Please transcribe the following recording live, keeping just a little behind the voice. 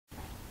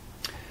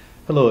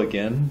Hello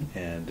again,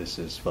 and this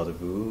is Father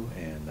Vu,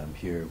 and I'm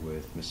here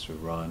with Mr.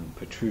 Ron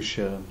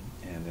Petrucia.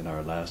 And in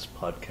our last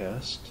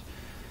podcast,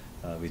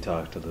 we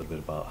talked a little bit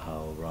about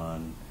how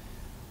Ron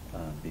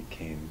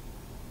became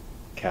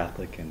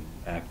Catholic and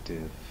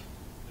active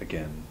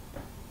again.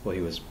 Well,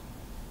 he was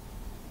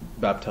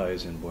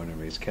baptized and born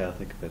and raised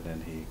Catholic, but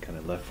then he kind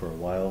of left for a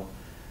while.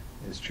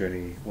 His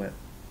journey went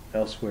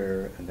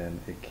elsewhere, and then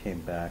it came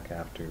back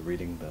after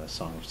reading the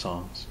Song of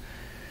Songs.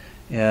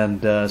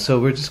 And so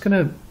we're just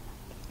going to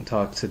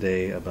talk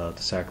today about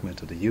the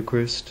sacrament of the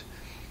Eucharist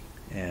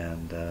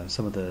and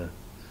some of the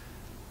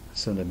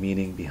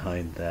meaning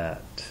behind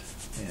that.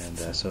 And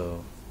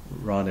so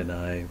Ron and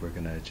I were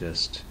going to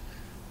just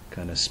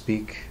kind of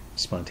speak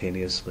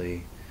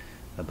spontaneously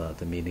about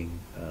the meaning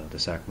of the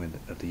sacrament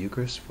of the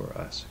Eucharist for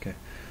us. Okay.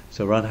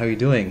 So Ron, how are you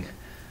doing?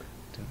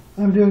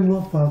 I'm doing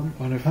well, Father.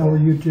 Wonderful. How are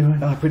you doing?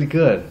 Pretty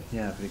good.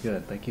 Yeah, pretty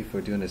good. Thank you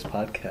for doing this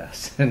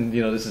podcast. And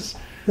this is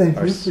Thank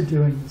you for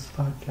doing this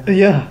podcast.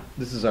 Yeah,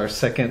 this is our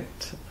second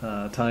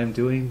time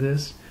doing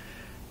this,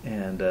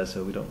 and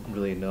so we don't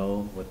really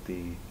know what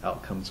the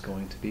outcome's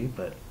going to be,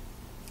 but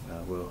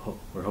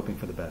we're hoping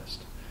for the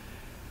best.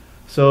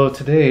 So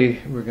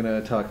today we're going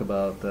to talk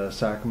about the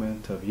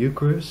sacrament of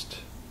Eucharist,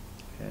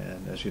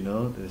 and as you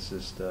know, this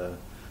is the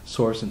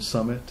source and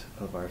summit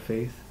of our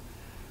faith,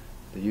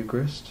 the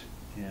Eucharist,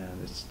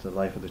 and it's the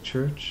life of the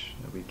Church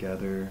that we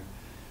gather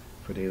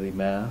for daily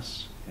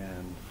Mass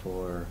and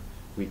for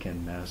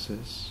weekend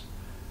Masses,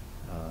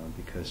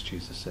 because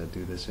Jesus said,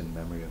 "Do this in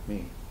memory of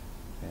me,"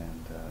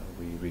 and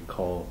we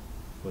recall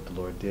what the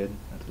Lord did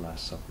at the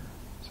Last Supper.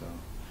 So,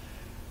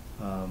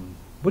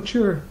 what's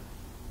your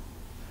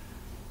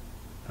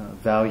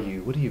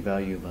value? What do you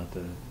value about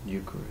the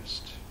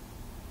Eucharist?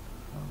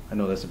 I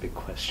know that's a big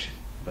question,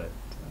 but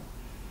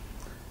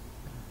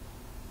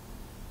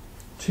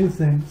two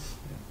things,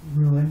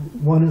 really.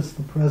 One is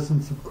the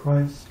presence of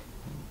Christ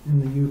in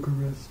the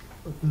Eucharist.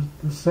 But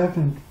the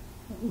second,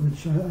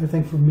 which I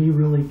think for me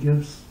really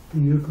gives the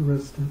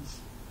Eucharist its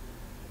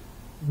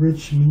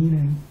rich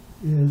meaning,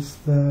 is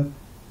that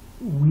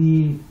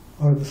we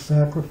are the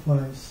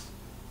sacrifice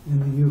in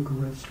the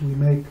Eucharist. We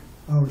make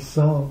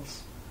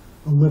ourselves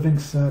a living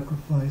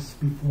sacrifice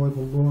before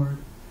the Lord.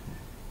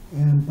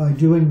 And by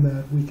doing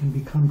that, we can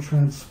become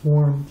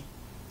transformed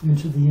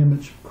into the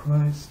image of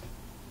Christ.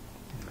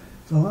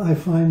 So I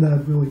find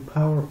that really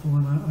powerful,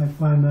 and I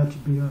find that to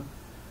be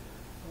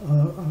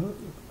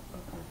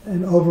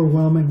an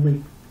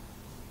overwhelmingly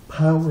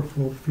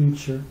powerful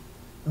feature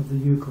of the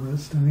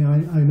Eucharist. I mean,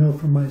 I know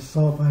for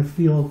myself, I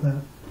feel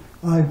that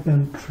I've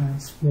been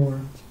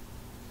transformed.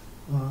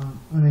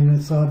 I mean,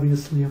 it's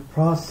obviously a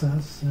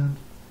process,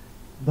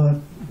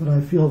 but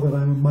I feel that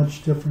I'm a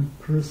much different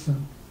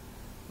person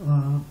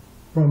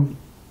from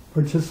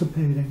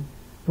partaking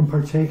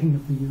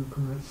of the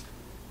Eucharist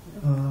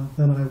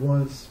than I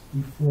was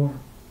before.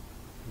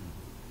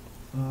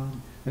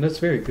 And that's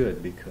very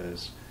good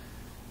because,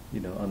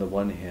 on the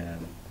one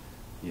hand,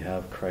 you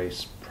have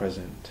Christ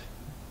present,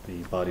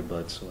 the body,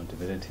 blood, soul, and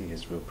divinity,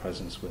 His real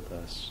presence with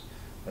us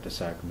at the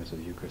sacrament of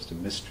the Eucharist, the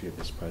mystery of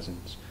His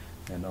presence.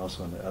 And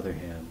also on the other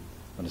hand,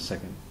 on the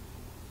second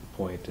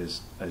point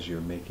is, as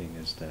you're making,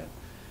 is that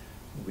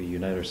we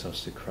unite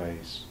ourselves to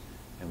Christ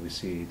and we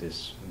see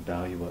this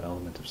valuable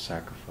element of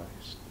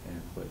sacrifice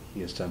and what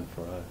He has done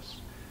for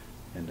us,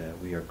 and that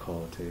we are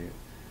called to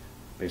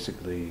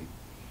basically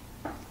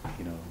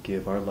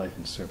give our life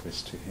in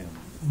service to Him.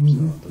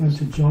 Mm-hmm. And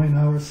to join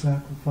our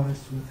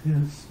sacrifice with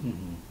His.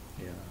 Mm-hmm.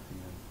 Yeah.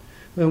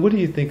 Well, what do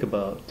you think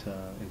about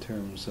in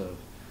terms of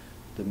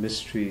the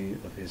mystery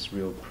of His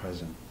real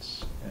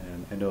presence?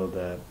 And I know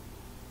that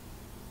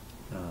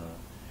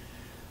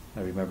I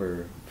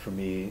remember for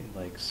me,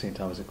 like St.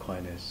 Thomas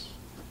Aquinas,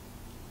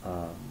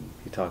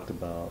 he talked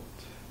about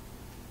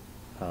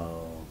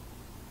how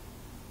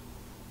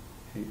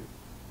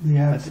the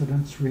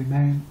accidents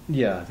remain.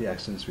 Yeah, the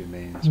accidents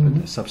remains, mm-hmm.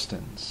 but the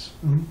substance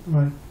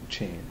right.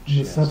 change. And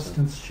the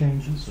substance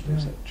changes. So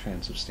there's right. that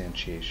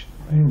transubstantiation,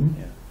 right?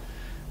 Mm-hmm.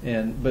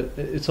 Yeah. But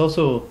it's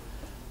also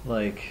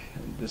like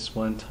this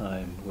one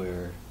time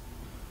where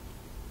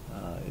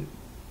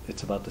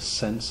it's about the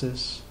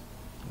senses,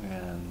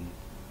 and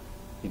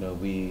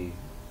we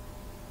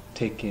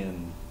take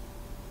in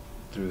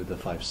through the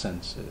five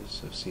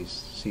senses of see,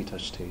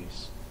 touch,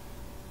 taste,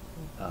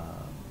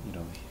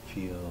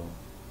 feel,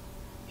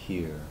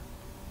 hear,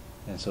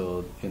 and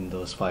so in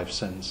those five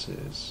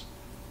senses,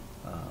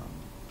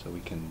 so we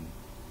can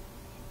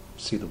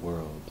see the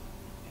world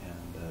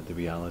and the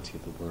reality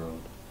of the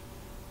world,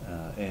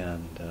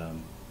 and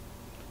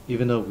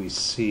even though we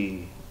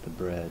see the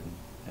bread,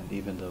 and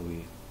even though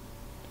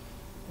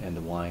and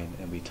the wine,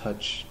 and we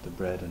touch the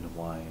bread and the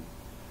wine,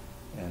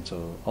 and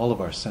so all of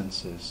our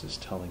senses is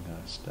telling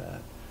us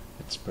that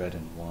it's bread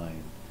and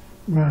wine,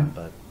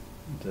 right?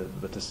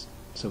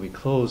 So we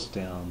close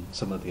down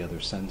some of the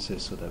other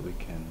senses so that we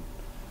can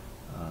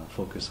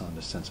focus on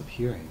the sense of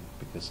hearing,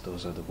 because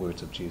those are the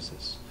words of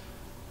Jesus,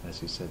 as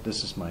He said,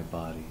 "This is my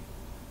body,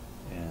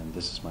 and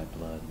this is my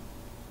blood,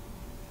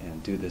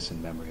 and do this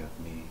in memory of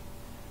me."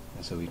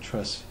 And so we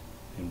trust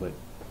in what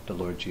the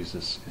Lord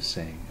Jesus is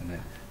saying, and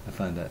I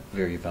find that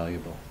very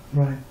valuable.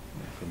 Right.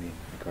 For me,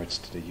 in regards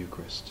to the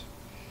Eucharist.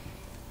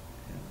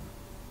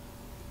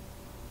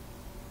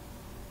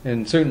 Yeah.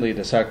 And certainly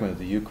the sacrament of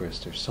the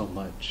Eucharist, there's so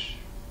much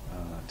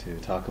to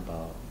talk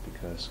about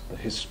because of the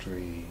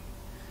history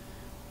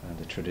and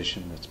the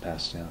tradition that's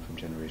passed down from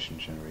generation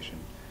to generation,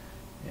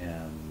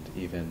 and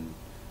even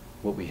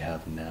what we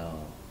have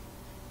now.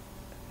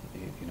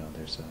 You know,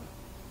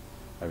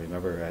 I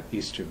remember at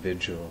Easter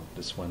Vigil,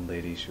 this one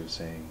lady, she was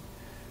saying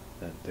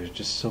that there's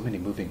just so many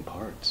moving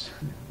parts.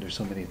 There's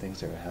so many things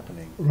that are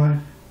happening Right.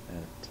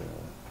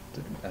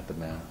 at the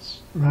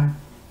Mass. Right.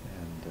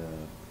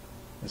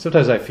 And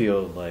sometimes I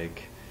feel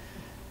like...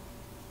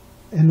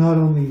 And not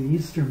only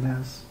Easter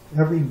Mass,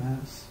 every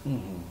Mass.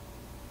 Mm-hmm.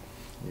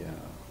 Yeah.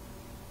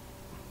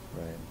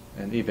 Right.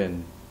 And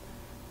even,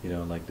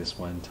 like this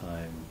one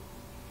time,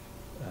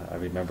 I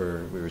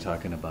remember we were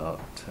talking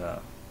about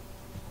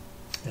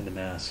in the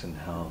Mass and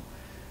how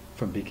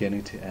from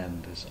beginning to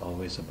end is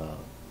always about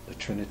the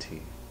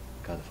Trinity,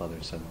 God the Father,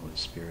 Son, and Holy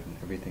Spirit, and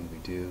everything we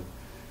do,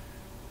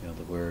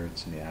 the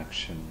words and the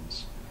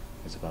actions,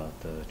 is about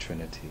the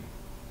Trinity,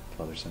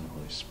 Father, Son, and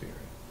Holy Spirit.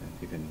 And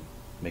even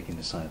making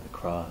the sign of the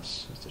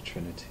cross is the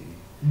Trinity,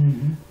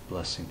 Mm-hmm.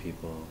 blessing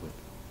people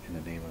in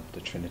the name of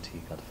the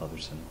Trinity, God the Father,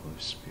 Son, and Holy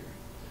Spirit.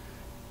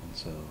 And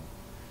so,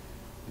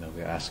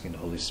 we're asking the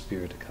Holy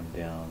Spirit to come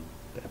down,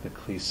 the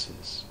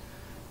epiclesis,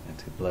 and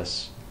to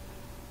bless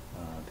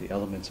the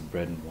elements of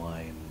bread and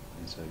wine,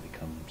 and so it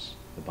becomes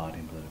the body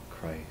and blood of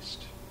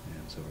Christ.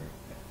 And so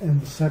And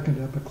the second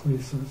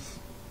epiclesis,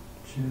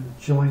 to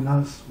join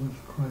us with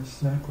Christ's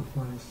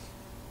sacrifice.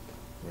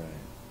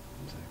 Right,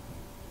 exactly.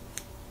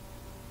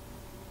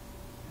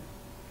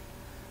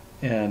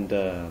 And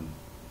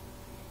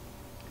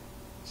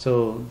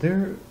so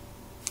there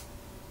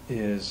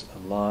is a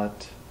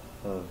lot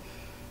of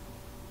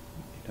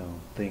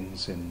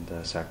things in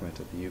the sacrament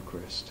of the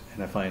Eucharist,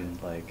 and I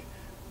find like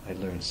I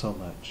learn so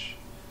much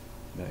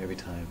every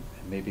time.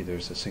 And maybe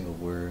there's a single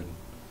word,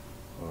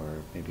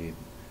 or maybe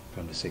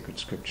from the sacred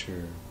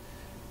scripture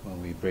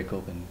when we break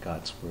open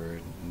God's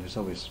word, and there's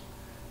always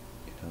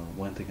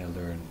one thing I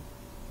learn,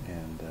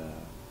 and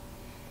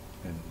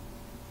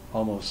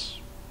almost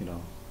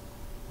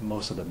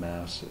most of the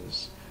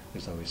masses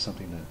there's always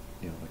something that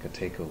like a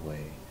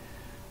takeaway,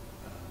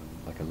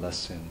 like a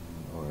lesson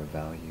or a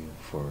value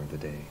for the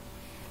day.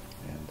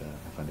 And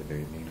I find it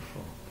very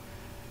meaningful,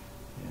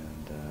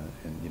 and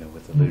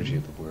with the liturgy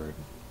of the Word,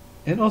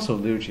 and also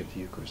liturgy of the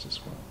Eucharist as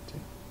well too.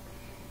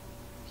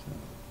 So,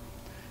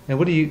 and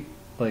what do you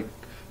like?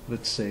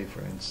 Let's say,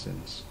 for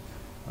instance,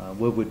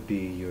 what would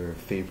be your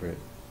favorite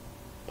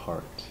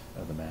part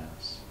of the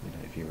Mass?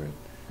 If you were,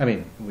 I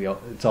mean,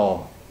 it's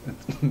all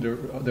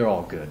they're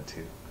all good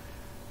too.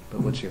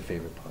 But what's your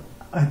favorite part?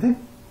 I think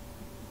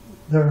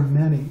there are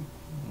many,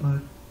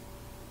 but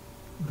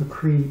the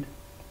Creed.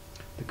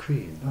 The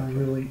Creed. I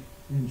really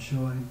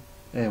enjoy.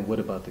 And what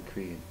about the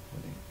Creed?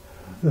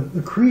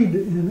 The Creed,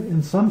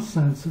 in some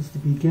sense, is the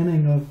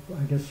beginning of,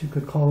 I guess you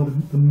could call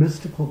it, the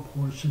mystical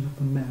portion of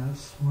the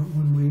Mass.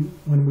 When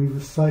we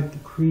recite the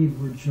Creed,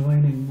 we're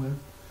joining with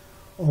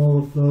all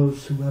of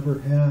those who ever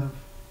have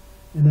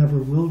and ever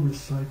will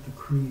recite the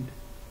Creed.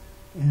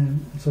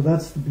 And so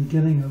that's the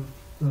beginning of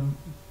the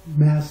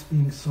Mass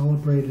being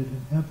celebrated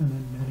in heaven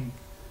in many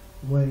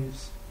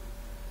ways.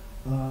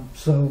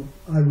 So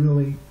I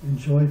really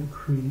enjoy the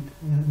Creed,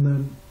 and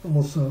then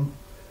also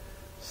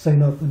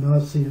St.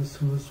 Athanasius,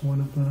 who is one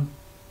of the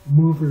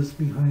movers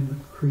behind the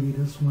Creed,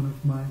 is one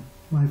of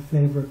my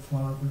favorite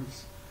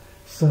fathers.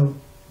 So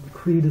the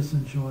Creed is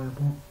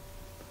enjoyable.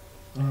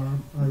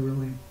 I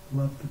really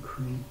love the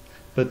Creed.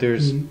 But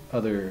there's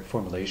other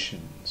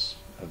formulations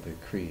of the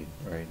Creed,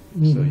 right?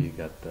 Mm-hmm. So you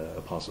got the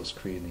Apostles'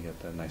 Creed, and you got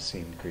the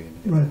Nicene Creed,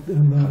 and you Right, got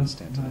and the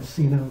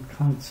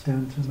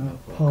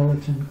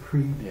Niceno-Constantinopolitan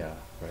Creed. Yeah,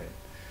 right.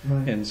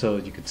 Right. And so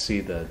you could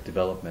see the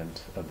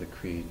development of the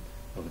Creed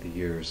over the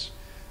years,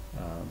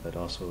 but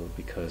also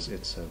because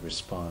it's a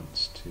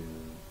response to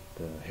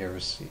the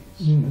heresies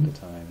Mm-hmm. at the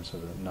time, so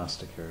the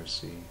Gnostic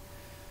heresy,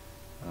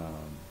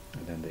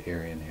 and then the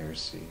Arian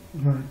heresy.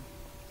 Right.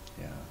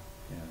 Yeah,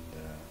 and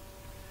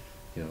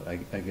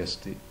I guess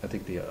I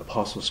think the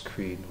Apostles'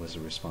 Creed was a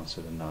response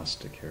to the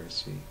Gnostic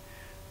heresy,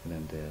 and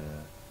then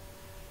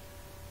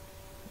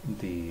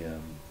the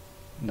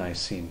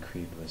Nicene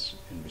Creed was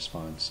in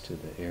response to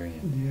the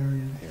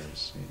Arian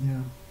heresy.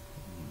 Yeah.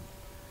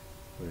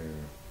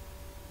 Where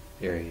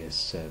Arius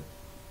said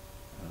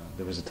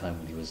there was a time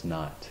when he was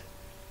not,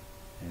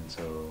 and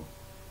so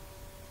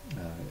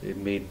it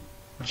made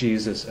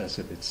Jesus as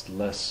if it's a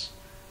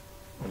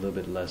little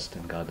bit less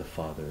than God the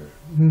Father,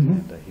 Mm-hmm.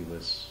 and that he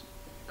was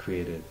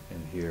created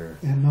and here.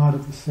 And not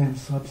of the same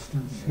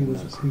substance. He Yeah, was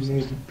not a of the same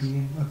created substance.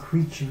 being, a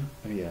creature.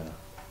 Yeah,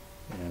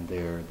 and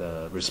there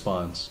the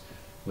response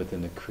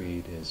within the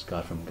Creed is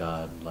God from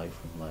God, light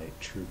from light,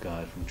 true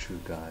God from true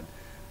God.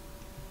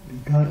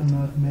 God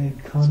not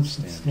made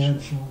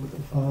consubstantial with with the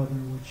the Father,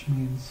 which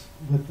means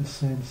with the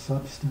same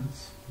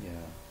substance.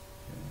 Yeah,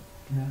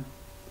 Yeah.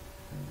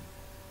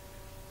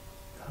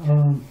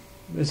 yeah.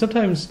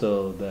 Sometimes,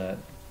 though,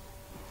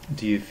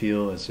 do you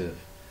feel as if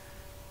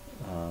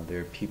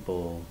there are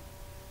people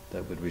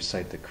that would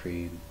recite the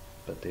creed,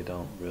 but they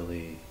don't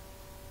really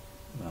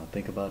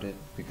think about it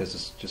because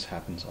it just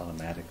happens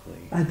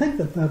automatically? I think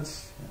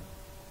that's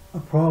a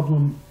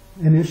problem,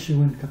 an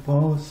issue in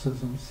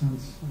Catholicism,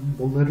 since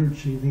the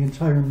liturgy, the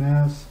entire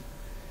Mass,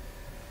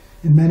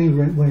 in many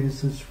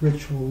ways is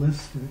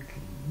ritualistic.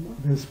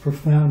 There's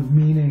profound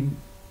meaning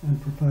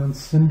and profound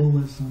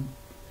symbolism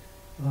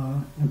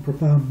and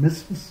profound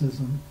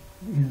mysticism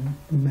in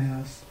the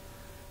Mass.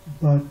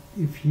 But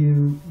if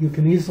you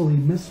can easily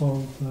miss all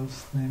of those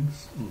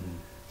things. Mm-hmm.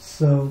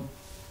 So,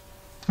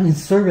 I mean,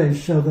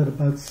 surveys show that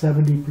about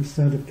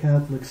 70% of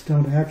Catholics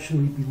don't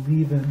actually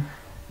believe in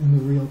the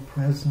real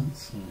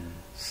presence. Mm-hmm.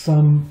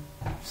 Some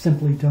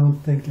simply don't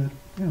think it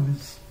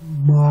is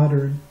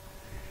modern.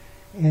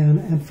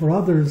 And for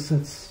others,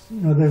 it's,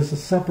 there's a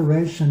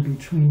separation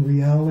between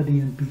reality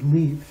and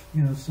belief.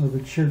 So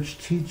the Church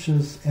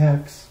teaches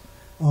X,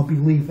 I'll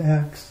believe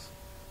X,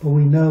 but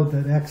we know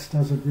that X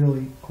doesn't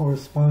really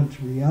correspond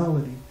to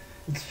reality.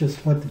 It's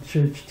just what the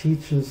Church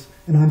teaches,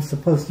 and I'm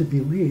supposed to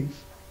believe.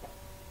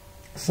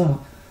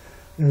 So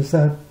there's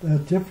that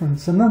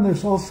difference. And then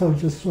there's also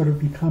just sort of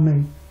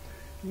becoming,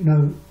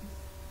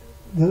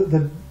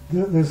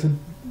 there's a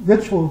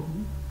ritual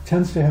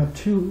tends to have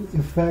two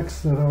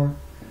effects that are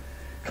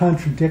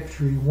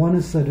contradictory. One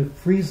is that it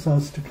frees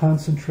us to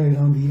concentrate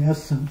on the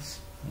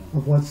essence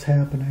of what's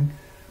happening,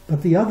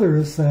 but the other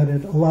is that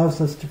it allows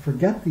us to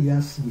forget the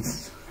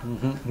essence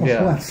of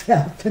what's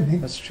happening.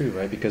 That's true,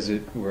 right? Because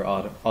we're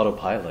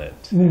autopilot,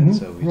 Mm-hmm. and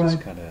so we Right.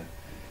 just kind of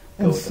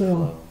go with the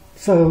flow.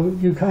 So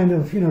you kind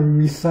of,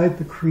 recite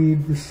the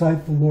creed,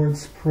 recite the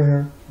Lord's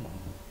Prayer.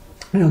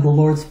 The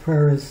Lord's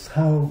Prayer is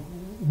how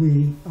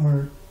we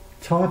are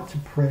taught to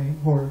pray,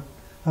 or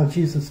how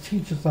Jesus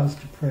teaches us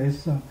to pray.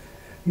 So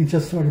you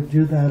just sort of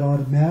do that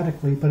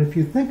automatically. But if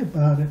you think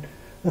about it,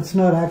 that's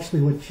not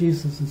actually what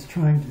Jesus is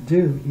trying to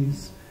do.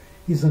 He's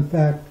in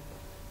fact,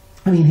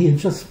 he had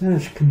just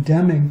finished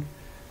condemning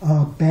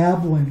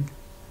babbling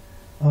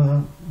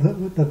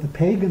that the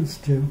pagans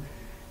do.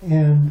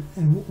 And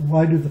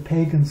why do the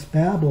pagans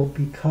babble?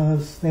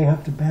 Because they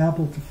have to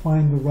babble to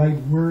find the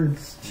right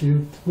words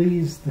to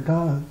please the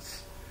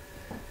gods.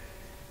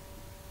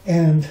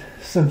 And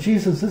so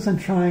Jesus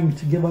isn't trying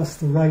to give us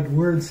the right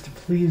words to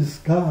please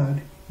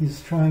God.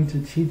 He's trying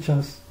to teach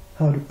us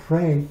how to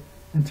pray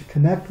and to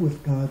connect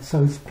with God.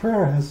 So his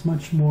prayer has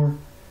much more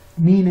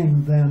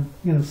meaning than,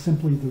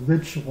 simply the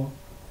ritual.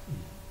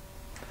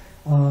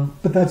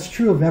 But that's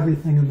true of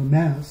everything in the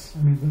Mass.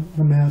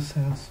 The Mass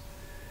has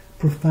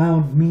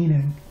profound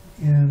meaning,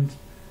 and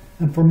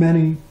for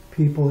many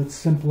people it's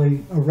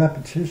simply a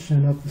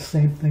repetition of the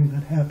same thing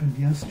that happened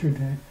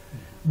yesterday,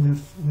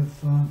 with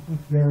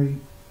very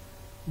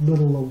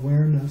little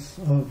awareness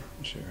of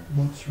Sure.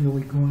 what's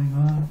really going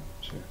on.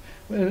 Sure.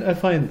 Well, I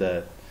find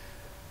that,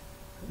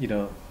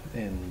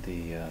 in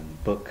the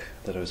book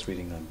that I was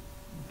reading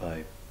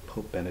by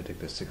Pope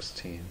Benedict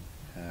XVI,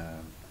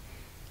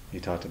 he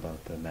talked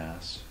about the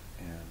Mass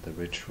and the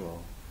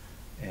ritual,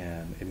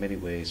 and in many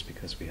ways,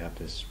 because we have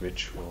this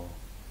ritual,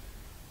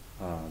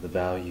 the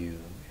value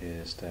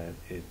is that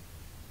it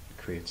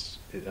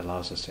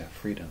allows us to have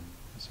freedom.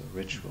 So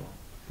ritual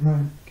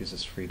Right. gives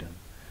us freedom.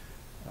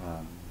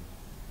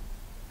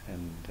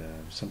 And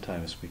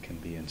sometimes we can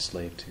be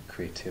enslaved to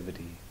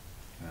creativity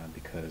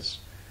because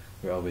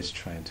we're always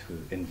trying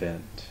to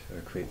invent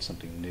or create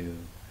something new,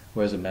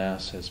 whereas the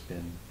Mass has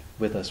been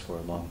with us for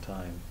a long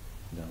time,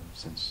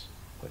 since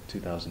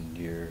 2,000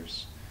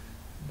 years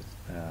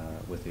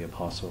with the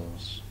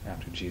apostles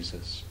after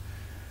Jesus,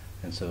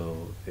 and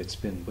so it's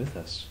been with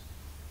us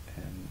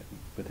and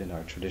within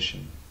our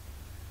tradition,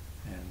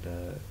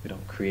 and we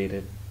don't create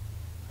it.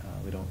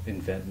 We don't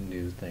invent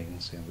new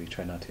things, and we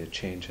try not to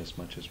change as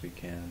much as we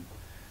can.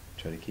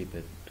 Try to keep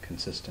it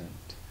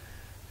consistent,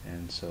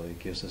 and so it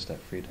gives us that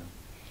freedom.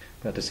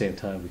 But at the same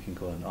time, we can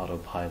go on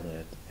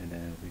autopilot, and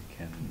then we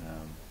can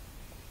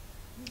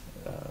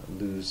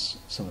lose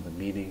some of the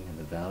meaning and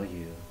the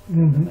value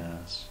of the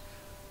Mass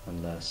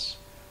unless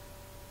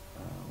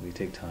we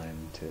take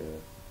time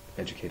to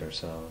educate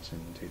ourselves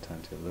and take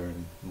time to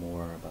learn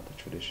more about the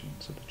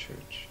traditions of the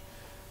Church,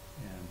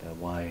 and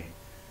why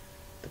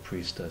the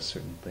priest does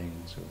certain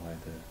things, or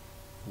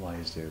why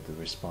is there the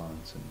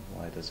response, and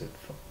why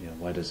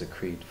does the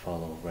creed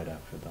follow right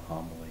after the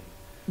homily,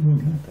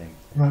 kind of thing,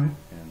 Right.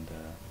 and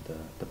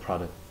the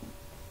product,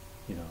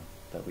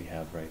 that we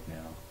have right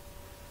now.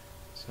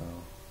 So.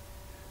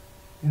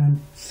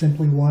 And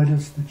simply, why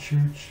does the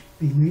Church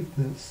believe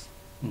this?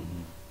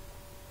 Mm-hmm.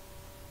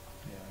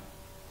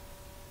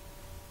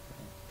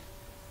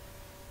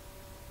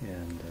 Yeah.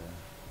 And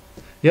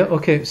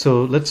okay.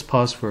 So let's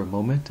pause for a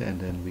moment, and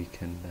then we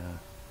can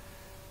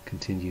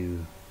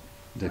continue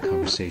the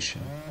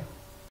conversation.